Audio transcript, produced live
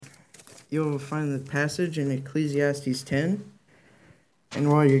you'll find the passage in Ecclesiastes 10. And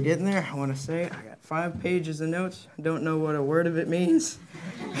while you're getting there, I want to say I got 5 pages of notes. I don't know what a word of it means.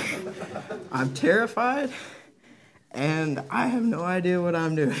 I'm terrified, and I have no idea what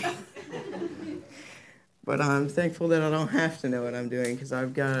I'm doing. But I'm thankful that I don't have to know what I'm doing because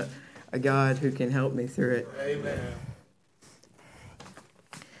I've got a God who can help me through it.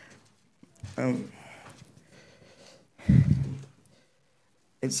 Amen.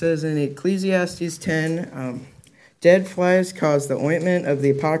 It says in Ecclesiastes 10, dead flies cause the ointment of the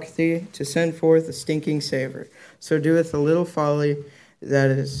apothecary to send forth a stinking savor. So doeth a little folly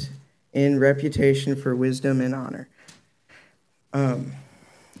that is in reputation for wisdom and honor.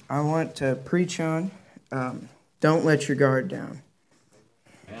 I want to preach on don't let your guard down.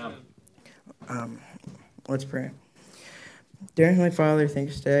 Let's pray. Dear Heavenly Father, thank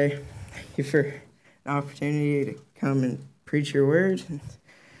you today. Thank you for an opportunity to come and preach your word.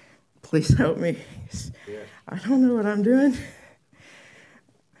 Please help me. I don't know what I'm doing.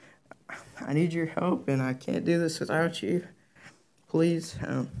 I need your help, and I can't do this without you. Please,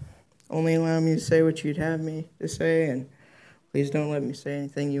 only allow me to say what you'd have me to say, and please don't let me say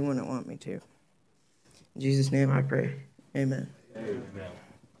anything you wouldn't want me to. In Jesus' name I pray. Amen.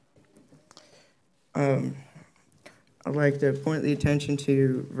 I'd like to point the attention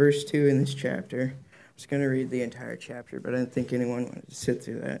to verse 2 in this chapter. I'm just going to read the entire chapter, but I didn't think anyone wanted to sit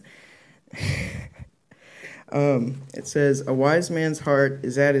through that. It says, a wise man's heart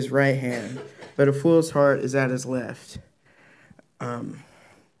is at his right hand, but a fool's heart is at his left. The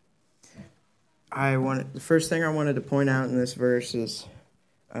first thing I wanted to point out in this verse is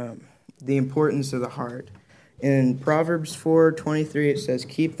the importance of the heart. In Proverbs 4:23, it says,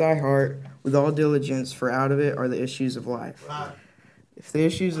 keep thy heart with all diligence, for out of it are the issues of life. If the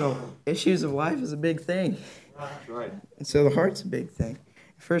issues of life is a big thing, right. And so the heart's a big thing.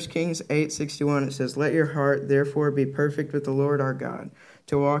 1 Kings 8:61, it says, let your heart therefore be perfect with the Lord our God,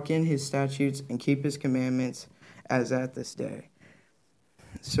 to walk in his statutes and keep his commandments as at this day.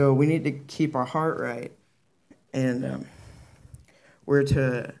 So we need to keep our heart right, and we're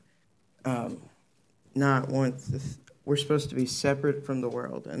to not want we're supposed to be separate from the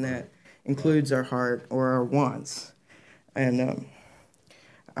world, and that includes our heart or our wants. And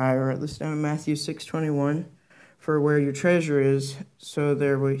I wrote this down in Matthew 6:21. For where your treasure is, so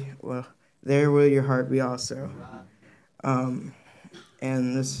there will your heart be also. And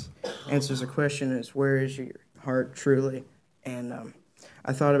this answers the question is, where is your heart truly? And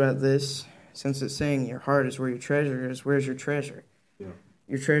I thought about this, since it's saying your heart is where your treasure is, where's your treasure? Yeah.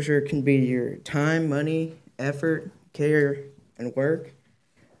 Your treasure can be your time, money, effort, care, and work.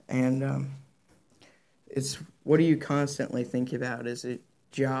 And it's, what do you constantly think about? Is it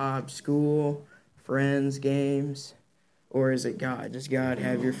job, school, friends, games, or is it God? Does God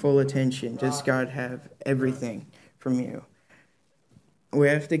have your full attention? Does God have everything from you? We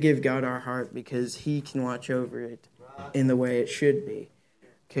have to give God our heart because he can watch over it in the way it should be,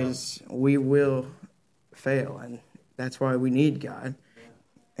 because we will fail, and that's why we need God.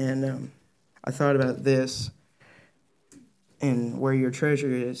 And I thought about this, and where your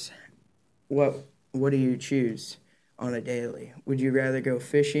treasure is, what do you choose on a daily? Would you rather go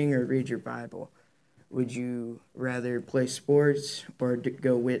fishing or read your Bible? Would you rather play sports or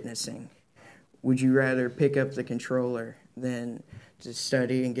go witnessing? Would you rather pick up the controller than to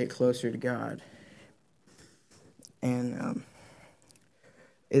study and get closer to God? And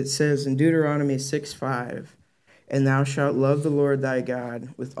it says in Deuteronomy 6:5, and thou shalt love the Lord thy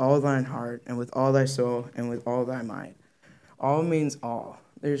God with all thine heart and with all thy soul and with all thy might. All means all.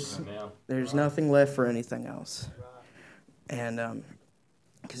 There's nothing left for anything else. And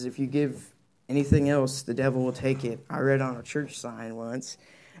because if you give anything else, the devil will take it. I read on a church sign once,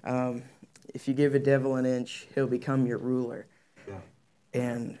 if you give a devil an inch, he'll become your ruler. Yeah.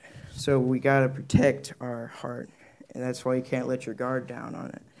 And so we got to protect our heart, and that's why you can't let your guard down on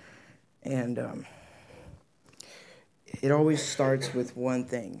it. And it always starts with one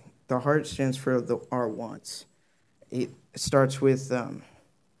thing. The heart stands for our wants. It starts with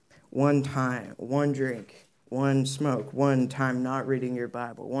one time, one drink, one smoke, one time not reading your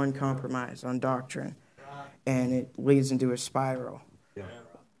Bible, one compromise on doctrine, and it leads into a spiral. Yeah.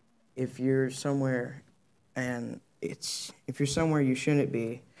 If you're somewhere you shouldn't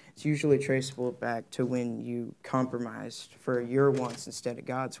be, it's usually traceable back to when you compromised for your wants instead of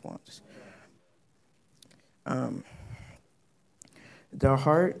God's wants. The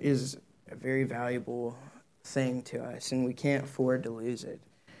heart is a very valuable thing to us, and we can't afford to lose it.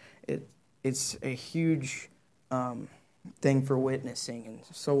 It's a huge thing for witnessing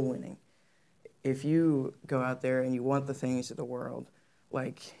and soul winning. If you go out there and you want the things of the world,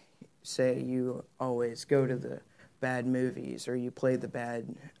 like say you always go to the bad movies, or you play the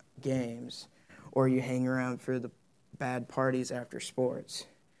bad games, or you hang around for the bad parties after sports.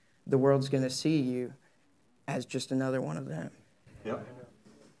 The world's going to see you as just another one of them. Yep.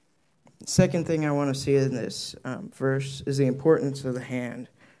 Second thing I want to see in this verse is the importance of the hand.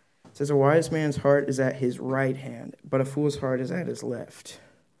 It says, a wise man's heart is at his right hand, but a fool's heart is at his left.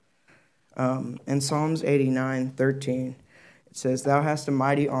 In Psalms 89:13, it says, thou hast a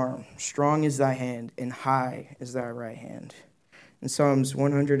mighty arm, strong is thy hand, and high is thy right hand. In Psalms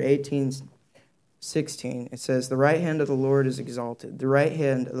 118:16, it says, the right hand of the Lord is exalted, the right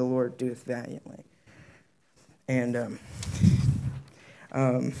hand of the Lord doeth valiantly. And I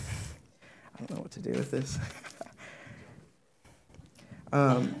don't know what to do with this.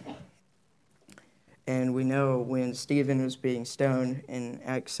 And we know when Stephen was being stoned in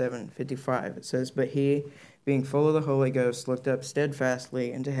Acts 7:55, it says, but he, being full of the Holy Ghost, looked up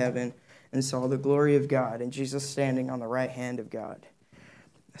steadfastly into heaven and saw the glory of God and Jesus standing on the right hand of God.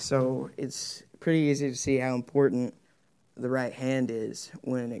 So it's pretty easy to see how important the right hand is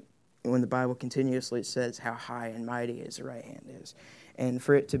when the Bible continuously says how high and mighty his right hand is. And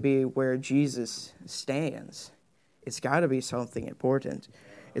for it to be where Jesus stands, it's got to be something important.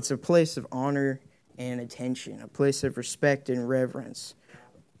 It's a place of honor and attention, a place of respect and reverence,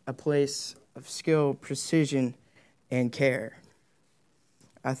 a place of skill, precision, and care.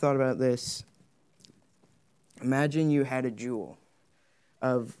 I thought about this. Imagine you had a jewel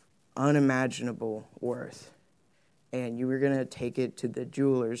of unimaginable worth, and you were going to take it to the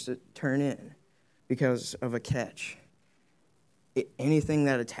jewelers to turn in because of a catch. Anything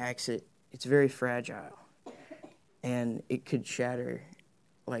that attacks it, it's very fragile, and it could shatter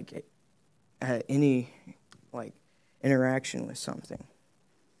like any interaction with something.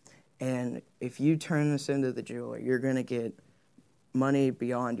 And if you turn this into the jeweler, you're going to get money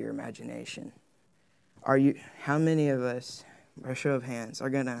beyond your imagination. How many of us, by show of hands, are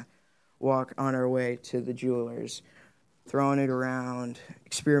going to walk on our way to the jewelers, throwing it around,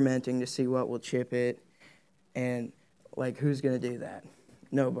 experimenting to see what will chip it, and who's going to do that?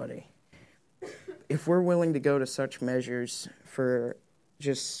 Nobody. If we're willing to go to such measures for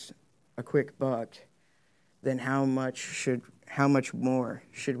just a quick buck, then how much more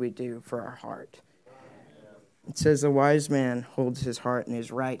should we do for our heart? It says a wise man holds his heart in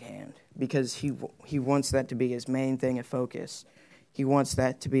his right hand because he wants that to be his main thing of focus. He wants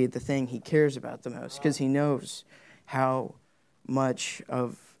that to be the thing he cares about the most because he knows how much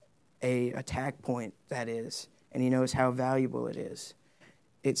of a attack point that is, and he knows how valuable it is.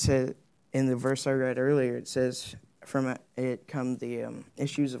 It says in the verse I read earlier, it says from it come the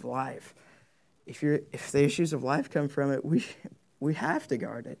issues of life. If the issues of life come from it, we have to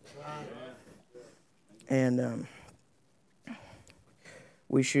guard it. And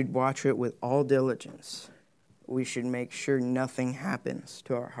we should watch it with all diligence. We should make sure nothing happens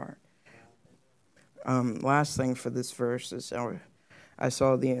to our heart. Last thing for this verse is I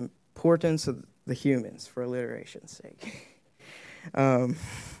saw the importance of the humans for alliteration's sake.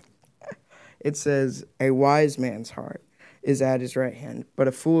 It says, a wise man's heart is at his right hand, but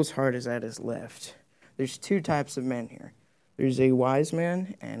a fool's heart is at his left. There's two types of men here. There's a wise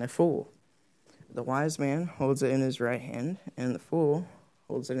man and a fool. The wise man holds it in his right hand, and the fool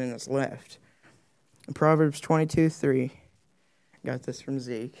holds it in his left. In Proverbs 22:3, got this from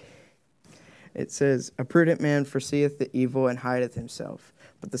Zeke, it says, a prudent man foreseeth the evil and hideth himself,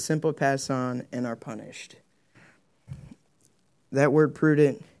 but the simple pass on and are punished. That word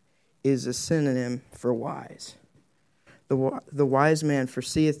prudent is a synonym for wise. The wise man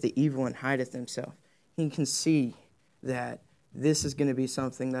foreseeth the evil and hideth himself. He can see that this is going to be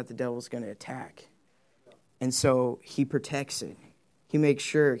something that the devil's going to attack. And so he protects it. He makes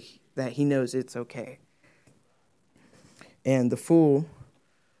sure that he knows it's okay. And the fool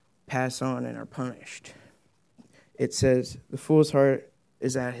pass on and are punished. It says the fool's heart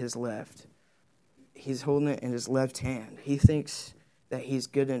is at his left. He's holding it in his left hand. He thinks that he's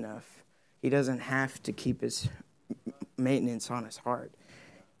good enough. He doesn't have to keep his maintenance on his heart.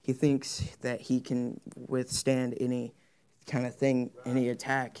 He thinks that he can withstand any kind of thing, any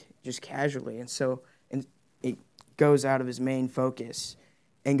attack, just casually. And so it goes out of his main focus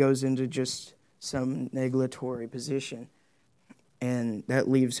and goes into just some negligatory position. And that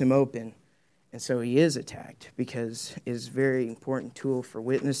leaves him open. And so he is attacked because it is a very important tool for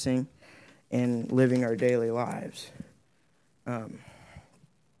witnessing and living our daily lives.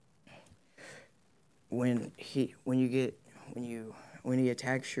 When he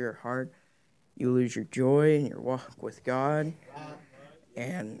attacks your heart, you lose your joy in your walk with God,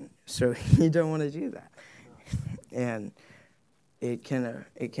 and so you don't want to do that. And it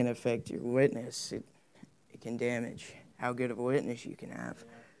can affect your witness. It can damage how good of a witness you can have.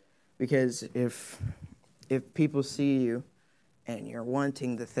 Because if people see you and you're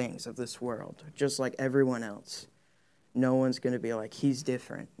wanting the things of this world, just like everyone else, no one's going to be like, he's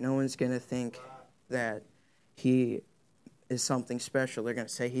different. No one's going to think that he is something special. They're going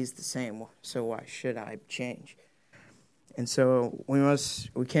to say he's the same, so why should I change? And so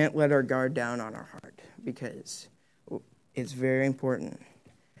we can't let our guard down on our heart, because it's very important.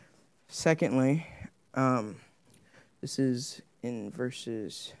 Secondly, this is in verse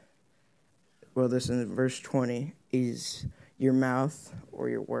 20, is your mouth or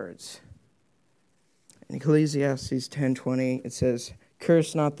your words. In Ecclesiastes 10:20, it says,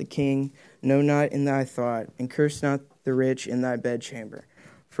 "Curse not the king, no, not in thy thought, and curse not the rich in thy bedchamber.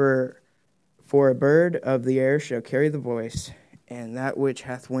 For a bird of the air shall carry the voice, and that which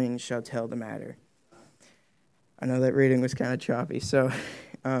hath wings shall tell the matter." I know that reading was kind of choppy. So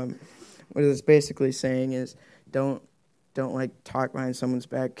what it's basically saying is don't like talk behind someone's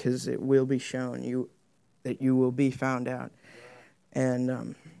back, because it will be shown you that you will be found out.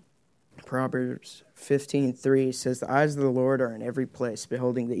 And Proverbs 15:3 says, "The eyes of the Lord are in every place,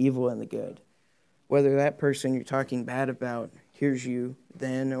 beholding the evil and the good." Whether that person you're talking bad about hears you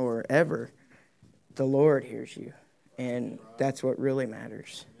then or ever, the Lord hears you, and that's what really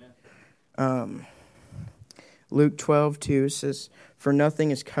matters. Luke 12:2 says, "For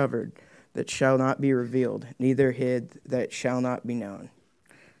nothing is covered that shall not be revealed, neither hid that shall not be known."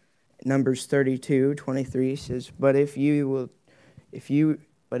 Numbers 32:23 says, But if ye will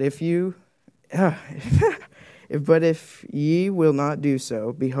not do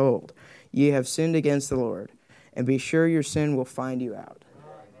so, behold, ye have sinned against the Lord, and be sure your sin will find you out.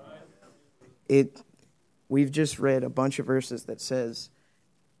 We've just read a bunch of verses that says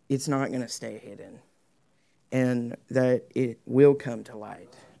it's not going to stay hidden, and that it will come to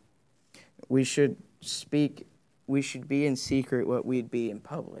light. We should be in secret what we'd be in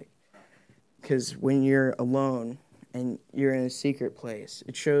public. Because when you're alone and you're in a secret place,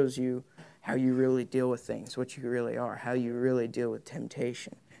 it shows you how you really deal with things, what you really are, how you really deal with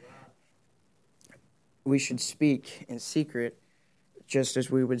temptation. We should speak in secret just as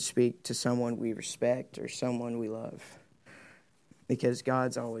we would speak to someone we respect or someone we love, because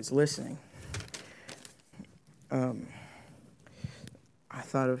God's always listening. I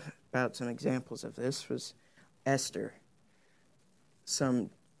thought about some examples of this. Was Esther.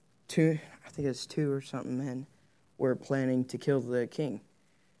 I think it was 2 or something men were planning to kill the king,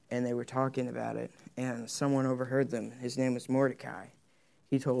 and they were talking about it, and someone overheard them. His name was Mordecai.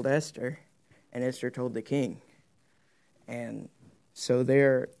 He told Esther, and Esther told the king. And so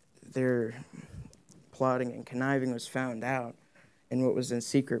their plotting and conniving was found out, and what was in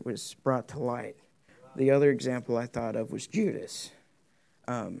secret was brought to light. The other example I thought of was Judas.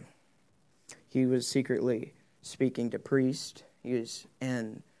 He was secretly speaking to priests.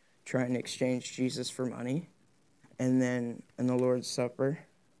 And trying to exchange Jesus for money. And then in the Lord's Supper,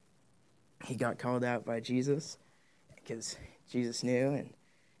 he got called out by Jesus, because Jesus knew, and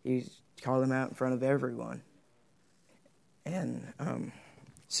he called him out in front of everyone. And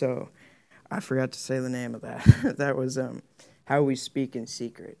so I forgot to say the name of that. That was how we speak in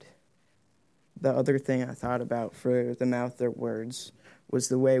secret. The other thing I thought about for the mouth or words was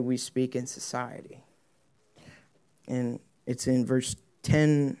the way we speak in society. And it's in verse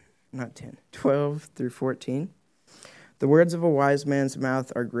 12 through 14. "The words of a wise man's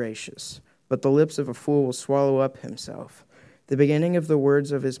mouth are gracious, but the lips of a fool will swallow up himself. The beginning of the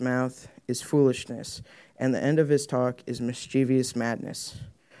words of his mouth is foolishness, and the end of his talk is mischievous madness.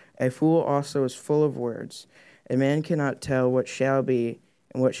 A fool also is full of words. A man cannot tell what shall be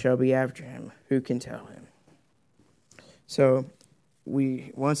and what shall be after him. Who can tell him?" So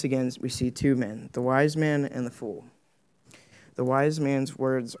we see 2 men, the wise man and the fool. The wise man's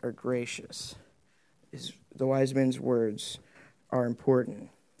words are gracious. The wise man's words are important.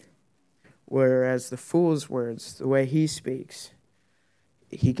 Whereas the fool's words, the way he speaks,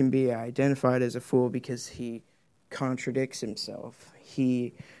 he can be identified as a fool because he contradicts himself.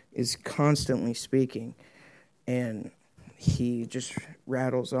 He is constantly speaking, and he just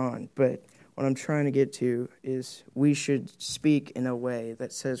rattles on. But what I'm trying to get to is we should speak in a way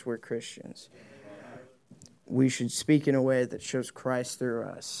that says we're Christians. We should speak in a way that shows Christ through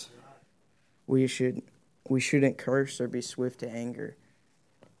us. We shouldn't curse or be swift to anger.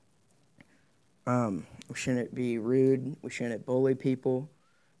 We shouldn't be rude. We shouldn't bully people,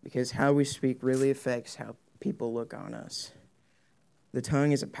 because how we speak really affects how people look on us. The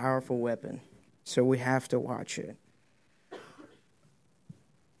tongue is a powerful weapon, so we have to watch it.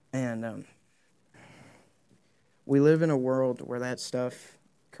 And we live in a world where that stuff,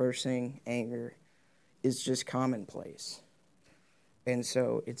 cursing, anger, is just commonplace. And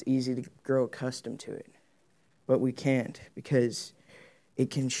so it's easy to grow accustomed to it. But we can't, because it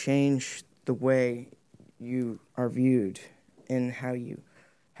can change the way you are viewed and how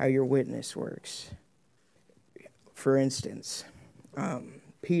your witness works. For instance,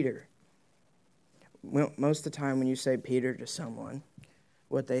 Peter. Well, most of the time when you say Peter to someone,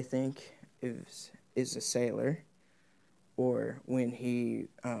 what they think is a sailor, or when he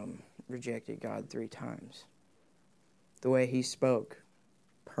rejected God 3 times. The way he spoke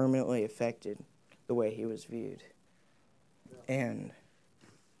permanently affected the way he was viewed. And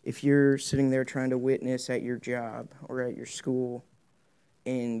if you're sitting there trying to witness at your job or at your school,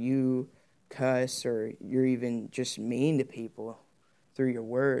 and you cuss or you're even just mean to people through your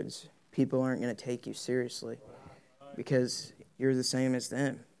words, people aren't going to take you seriously, because you're the same as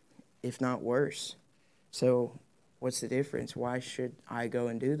them, if not worse. So what's the difference? Why should I go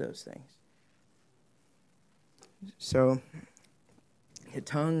and do those things? So the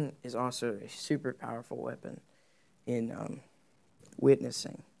tongue is also a super powerful weapon in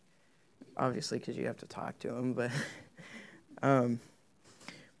witnessing. Obviously, because you have to talk to them,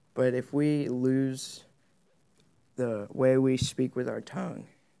 but if we lose the way we speak with our tongue,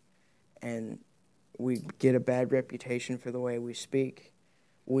 and we get a bad reputation for the way we speak,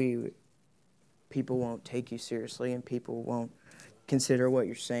 people won't take you seriously, and people won't consider what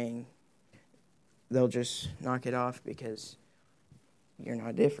you're saying. They'll just knock it off because you're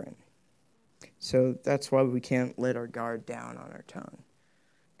not different. So that's why we can't let our guard down on our tongue,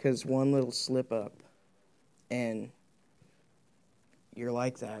 because one little slip up and you're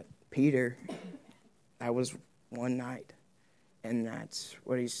like that. Peter, that was one night, and that's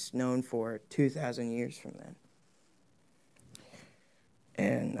what he's known for 2,000 years from then.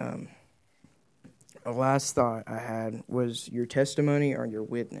 And a last thought I had was your testimony or your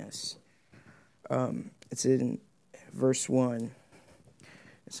witness. It's in verse 1.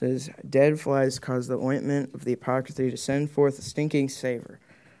 It says, "Dead flies cause the ointment of the apothecary to send forth a stinking savor.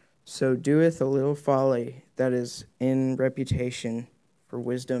 So doeth a little folly that is in reputation for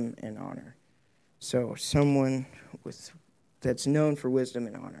wisdom and honor." So someone that's known for wisdom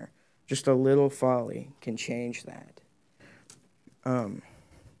and honor, just a little folly can change that.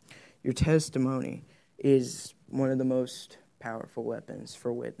 Your testimony is one of the most powerful weapons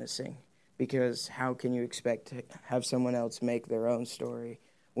for witnessing, because how can you expect to have someone else make their own story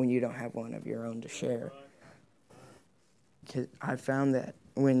when you don't have one of your own to share? Because I found that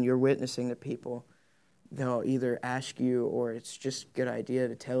when you're witnessing to people, they'll either ask you, or it's just a good idea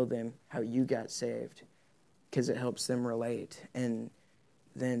to tell them how you got saved, because it helps them relate. And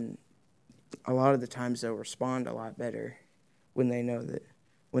then a lot of the times they'll respond a lot better when they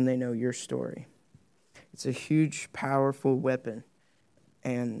know your story. It's a huge, powerful weapon,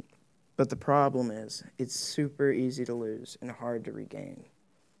 but the problem is it's super easy to lose and hard to regain.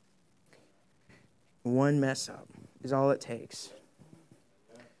 One mess up is all it takes,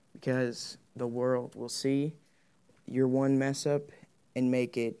 because the world will see your one mess up and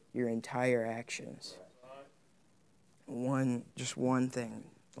make it your entire actions. Just one thing,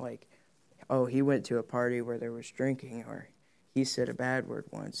 like, oh, he went to a party where there was drinking, or he said a bad word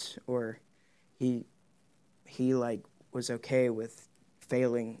once, or he was okay with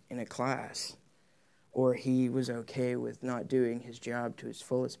failing in a class, or he was okay with not doing his job to his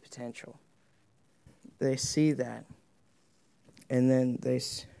fullest potential. They see that, and then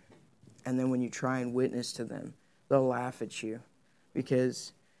when you try and witness to them, they'll laugh at you,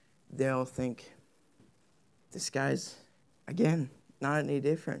 because they'll think, this guy's, again, not any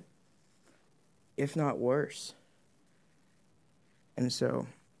different, if not worse. And so,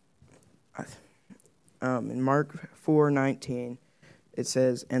 in Mark 4:19, it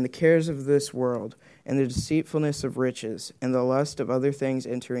says, "And the cares of this world, and the deceitfulness of riches, and the lust of other things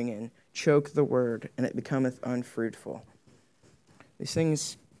entering in, choke the word, and it becometh unfruitful." These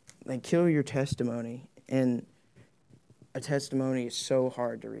things, they kill your testimony, and a testimony is so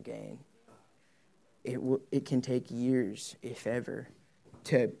hard to regain. It can take years, if ever,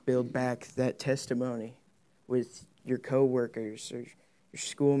 to build back that testimony with your coworkers or your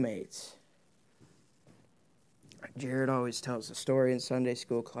schoolmates. Jared always tells a story in Sunday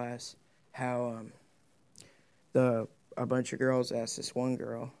school class how a bunch of girls asked this one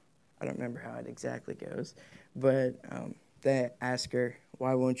girl, I don't remember how it exactly goes, but they ask her,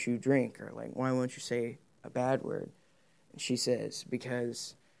 "Why won't you drink?" or like, "Why won't you say a bad word?" And she says,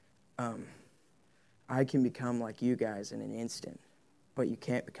 "Because I can become like you guys in an instant, but you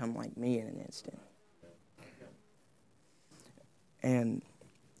can't become like me in an instant." And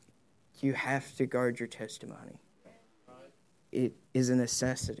you have to guard your testimony. it is a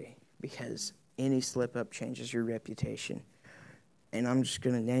necessity because any slip up changes your reputation. And I'm just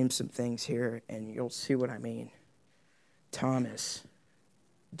going to name some things here, and you'll see what I mean. Thomas,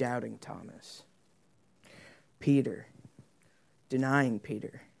 doubting Thomas. Peter, denying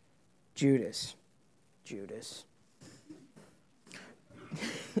Peter. Judas.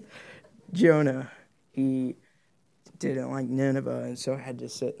 Jonah, he didn't like Nineveh, and so had to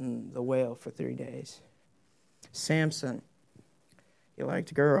sit in the whale for 3 days. Samson, he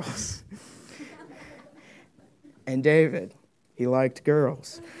liked girls. And David, he liked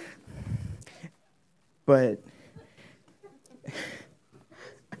girls. But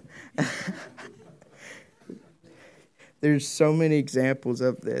there's so many examples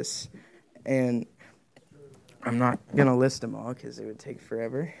of this, and I'm not going to list them all because it would take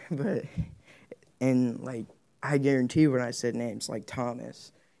forever. And I guarantee when I said names like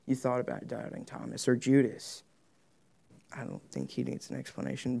Thomas, you thought about doubting Thomas, or Judas. I don't think he needs an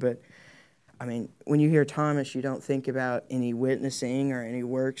explanation, but I mean, when you hear Thomas, you don't think about any witnessing or any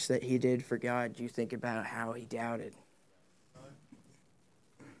works that he did for God. You think about how he doubted.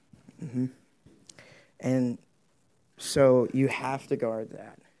 Mm-hmm. And so you have to guard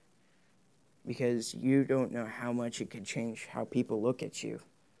that because you don't know how much it could change how people look at you.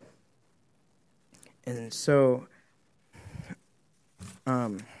 And so I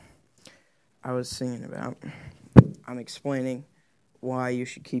was thinking about, I'm explaining why you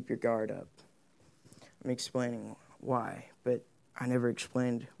should keep your guard up. I'm explaining why, but I never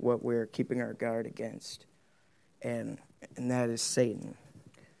explained what we're keeping our guard against. And that is Satan.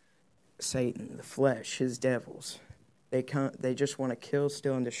 Satan, the flesh, his devils. They just want to kill,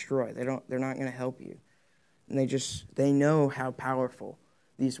 steal, and destroy. They're not going to help you. And they know how powerful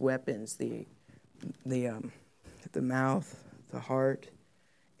these weapons, the mouth, the heart,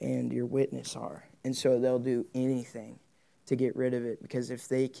 and your witness are. And so they'll do anything to get rid of it, because if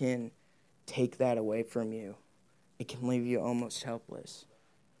they can take that away from you, it can leave you almost helpless.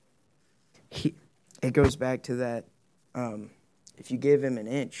 It goes back to that, if you give him an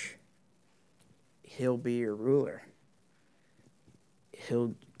inch, he'll be your ruler.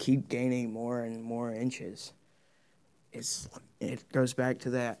 He'll keep gaining more and more inches. It goes back to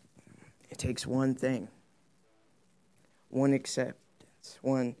that. It takes one thing, one acceptance,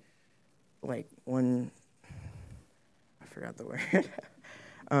 one, I forgot the word.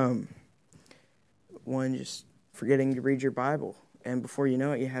 One, just forgetting to read your Bible, and before you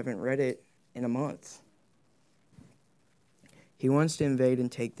know it, you haven't read it in a month. He wants to invade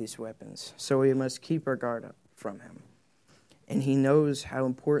and take these weapons, so we must keep our guard up from him. And he knows how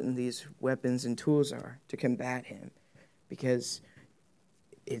important these weapons and tools are to combat him, because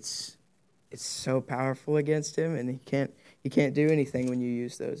it's so powerful against him, and he can't do anything when you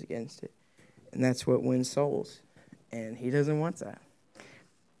use those against it. And that's what wins souls, and he doesn't want that.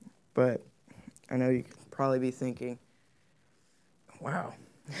 But I know you could probably be thinking, wow,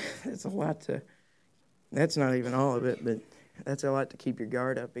 that's a lot that's not even all of it, but that's a lot to keep your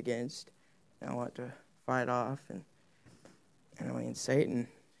guard up against, and a lot to fight off. And I mean, Satan,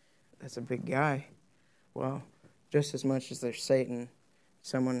 that's a big guy. Well, just as much as there's Satan,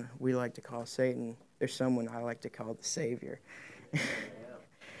 someone we like to call Satan, there's someone I like to call the Savior.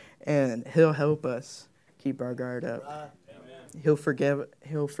 And he'll help us keep our guard up. He'll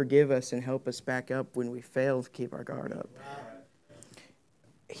forgive us and help us back up when we fail to keep our guard up.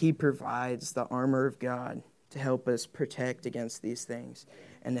 He provides the armor of God to help us protect against these things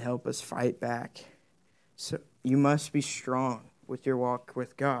and to help us fight back. So you must be strong with your walk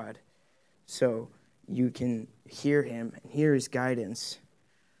with God so you can hear him and hear his guidance.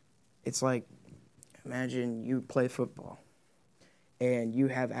 It's like, imagine you play football and you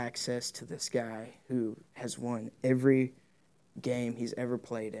have access to this guy who has won every game he's ever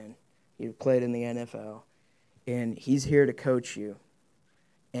played in. He played in the NFL, and he's here to coach you,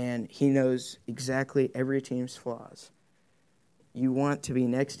 and he knows exactly every team's flaws. You want to be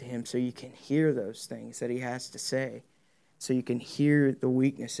next to him so you can hear those things that he has to say, so you can hear the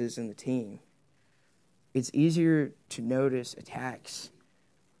weaknesses in the team. It's easier to notice attacks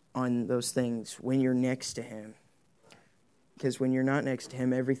on those things when you're next to him, because when you're not next to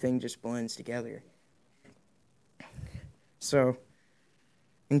him, everything just blends together. So,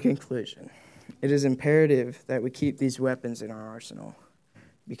 in conclusion, it is imperative that we keep these weapons in our arsenal,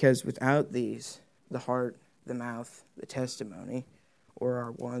 because without these, the heart, the mouth, the testimony, or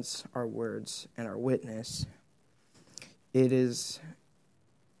our wants, our words, and our witness, it is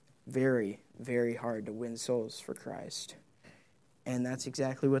very, very hard to win souls for Christ. And that's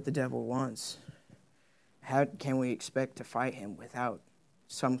exactly what the devil wants. How can we expect to fight him without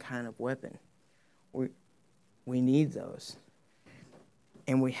some kind of weapon? We need those.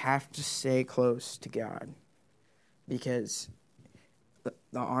 And we have to stay close to God, because the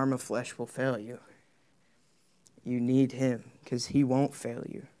arm of flesh will fail you. You need him, because he won't fail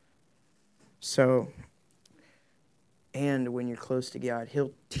you. So, and when you're close to God,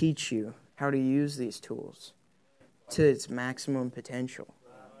 he'll teach you how to use these tools to its maximum potential.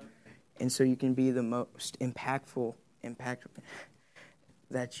 And so you can be the most impactful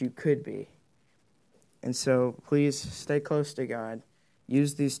that you could be. And so please stay close to God,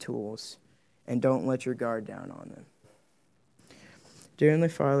 use these tools, and don't let your guard down on them. Dear Heavenly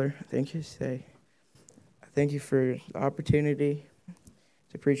Father, thank you today. I thank you for the opportunity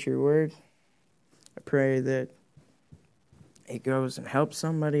to preach your word. I pray that it goes and helps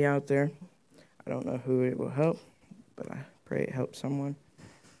somebody out there. I don't know who it will help, but I pray it helps someone.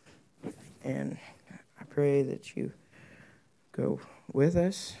 And I pray that you go with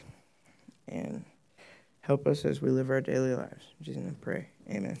us and help us as we live our daily lives. In Jesus' name I pray.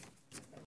 Amen.